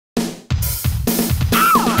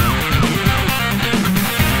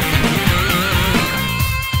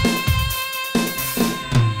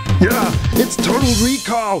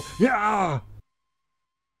Recall! Yeah!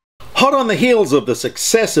 Hot on the heels of the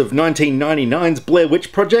success of 1999's Blair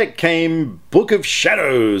Witch Project came Book of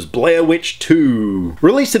Shadows, Blair Witch 2.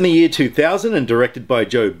 Released in the year 2000 and directed by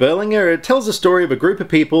Joe Berlinger, it tells the story of a group of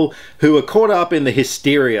people who are caught up in the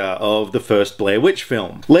hysteria of the first Blair Witch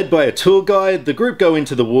film. Led by a tour guide, the group go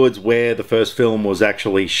into the woods where the first film was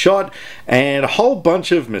actually shot, and a whole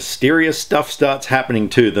bunch of mysterious stuff starts happening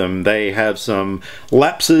to them. They have some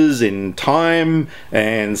lapses in time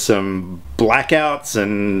and some blackouts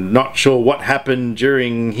and not sure what happened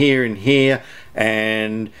during here and here,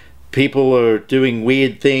 and people are doing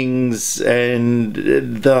weird things, and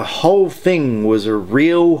the whole thing was a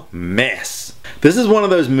real mess. This is one of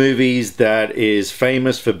those movies that is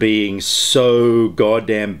famous for being so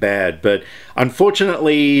goddamn bad, but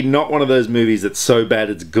unfortunately not one of those movies that's so bad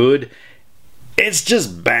it's good. It's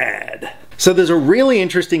just bad. So there's a really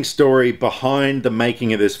interesting story behind the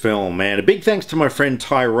making of this film, and a big thanks to my friend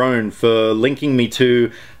Tyrone for linking me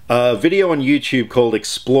to a video on YouTube called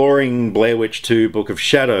Exploring Blair Witch 2 Book of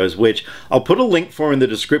Shadows, which I'll put a link for in the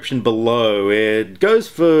description below. It goes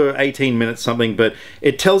for 18 minutes something, but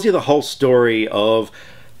it tells you the whole story of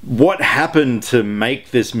what happened to make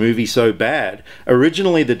this movie so bad.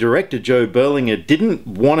 Originally, the director, Joe Berlinger, didn't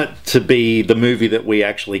want it to be the movie that we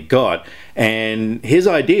actually got. And his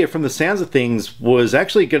idea, from the sounds of things, was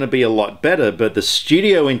actually going to be a lot better, but the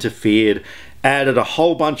studio interfered, added a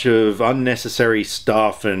whole bunch of unnecessary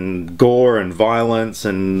stuff and gore and violence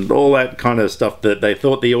and all that kind of stuff that they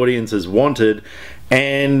thought the audiences wanted.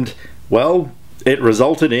 And, well, it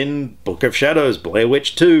resulted in Book of Shadows, Blair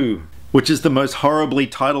Witch 2. Which is the most horribly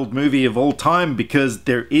titled movie of all time because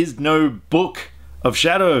there is no Book of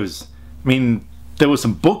Shadows. I mean, there were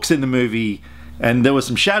some books in the movie and there were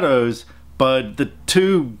some shadows, but the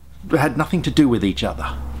two had nothing to do with each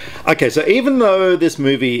other. Okay, so even though this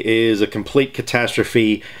movie is a complete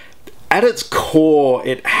catastrophe, at its core,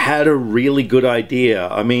 it had a really good idea.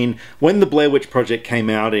 I mean, when the Blair Witch Project came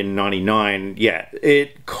out in '99, yeah,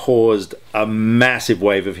 it caused a massive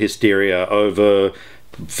wave of hysteria over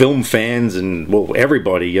film fans and, well,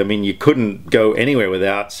 everybody. I mean, you couldn't go anywhere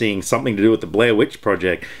without seeing something to do with the Blair Witch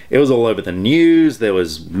Project. It was all over the news, there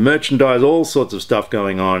was merchandise, all sorts of stuff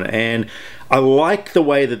going on, and I like the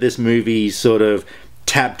way that this movie sort of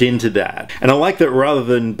tapped into that. And I like that rather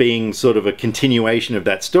than being sort of a continuation of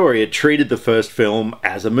that story, it treated the first film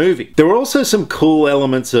as a movie. There were also some cool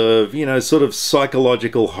elements of, you know, sort of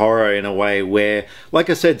psychological horror in a way where, like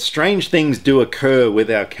I said, strange things do occur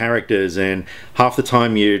with our characters and half the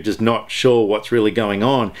time you're just not sure what's really going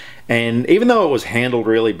on. And even though it was handled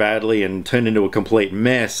really badly and turned into a complete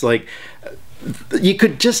mess, like, you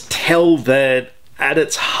could just tell that at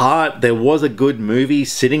its heart, there was a good movie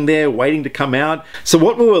sitting there waiting to come out. So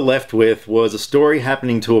what we were left with was a story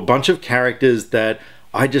happening to a bunch of characters that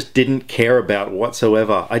I just didn't care about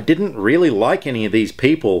whatsoever. I didn't really like any of these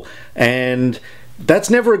people, and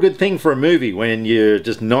that's never a good thing for a movie when you're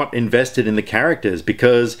just not invested in the characters,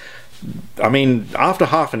 because I mean, after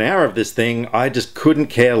half an hour of this thing, I just couldn't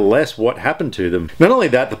care less what happened to them. Not only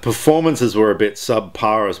that, the performances were a bit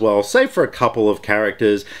subpar as well, save for a couple of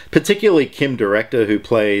characters, particularly Kim Director, who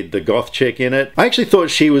played the goth chick in it. I actually thought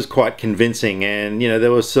she was quite convincing, and, you know,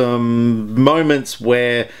 there were some moments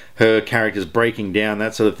where her character's breaking down,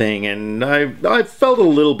 that sort of thing, and I felt a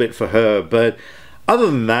little bit for her, but other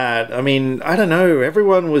than that, I mean, I don't know,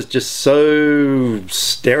 everyone was just so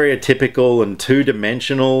stereotypical and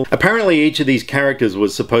two-dimensional. Apparently each of these characters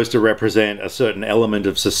was supposed to represent a certain element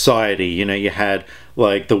of society. You know, you had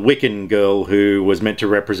like the Wiccan girl who was meant to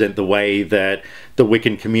represent the way that the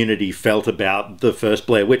Wiccan community felt about the first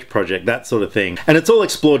Blair Witch Project, that sort of thing. And it's all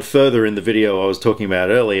explored further in the video I was talking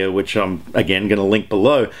about earlier, which I'm again going to link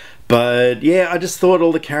below. But yeah, I just thought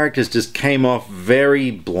all the characters just came off very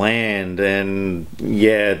bland, and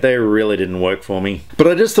yeah, they really didn't work for me. But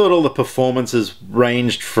I just thought all the performances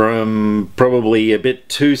ranged from probably a bit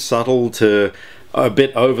too subtle to a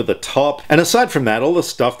bit over the top. And aside from that, all the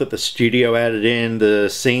stuff that the studio added in, the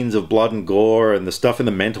scenes of blood and gore and the stuff in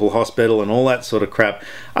the mental hospital and all that sort of crap,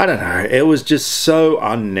 I don't know, it was just so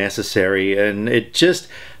unnecessary, and it just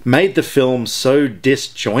made the film so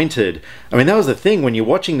disjointed. I mean, that was the thing, when you're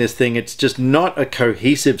watching this thing, it's just not a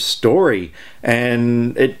cohesive story,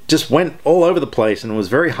 and it just went all over the place and was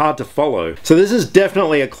very hard to follow. So this is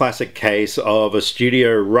definitely a classic case of a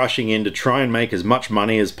studio rushing in to try and make as much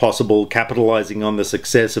money as possible, capitalizing on the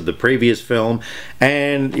success of the previous film,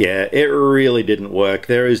 and yeah, it really didn't work.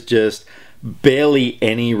 There is just barely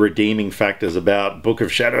any redeeming factors about Book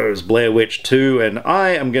of Shadows, Blair Witch 2, and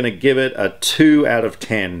I am going to give it a 2 out of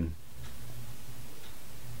 10.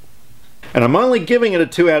 And I'm only giving it a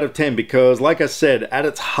 2 out of 10 because, like I said, at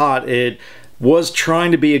its heart, it was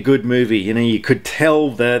trying to be a good movie. You know, you could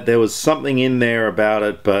tell that there was something in there about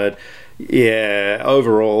it, but yeah,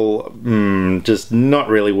 overall, just not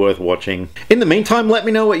really worth watching. In the meantime, let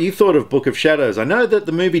me know what you thought of Book of Shadows. I know that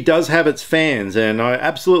the movie does have its fans, and I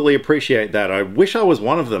absolutely appreciate that. I wish I was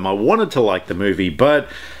one of them. I wanted to like the movie, but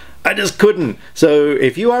I just couldn't. So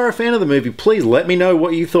if you are a fan of the movie, please let me know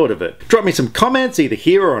what you thought of it. Drop me some comments either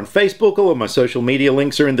here or on Facebook. All of my social media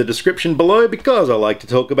links are in the description below because I like to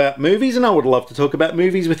talk about movies and I would love to talk about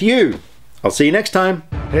movies with you. I'll see you next time.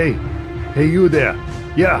 Hey you there.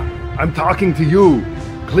 Yeah, I'm talking to you.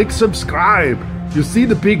 Click subscribe. You see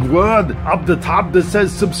the big word up the top that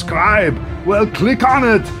says subscribe? Well, click on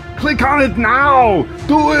it. Click on it now.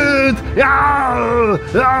 Do it. Yeah.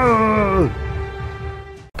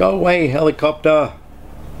 Go away, helicopter.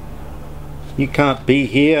 You can't be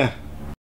here.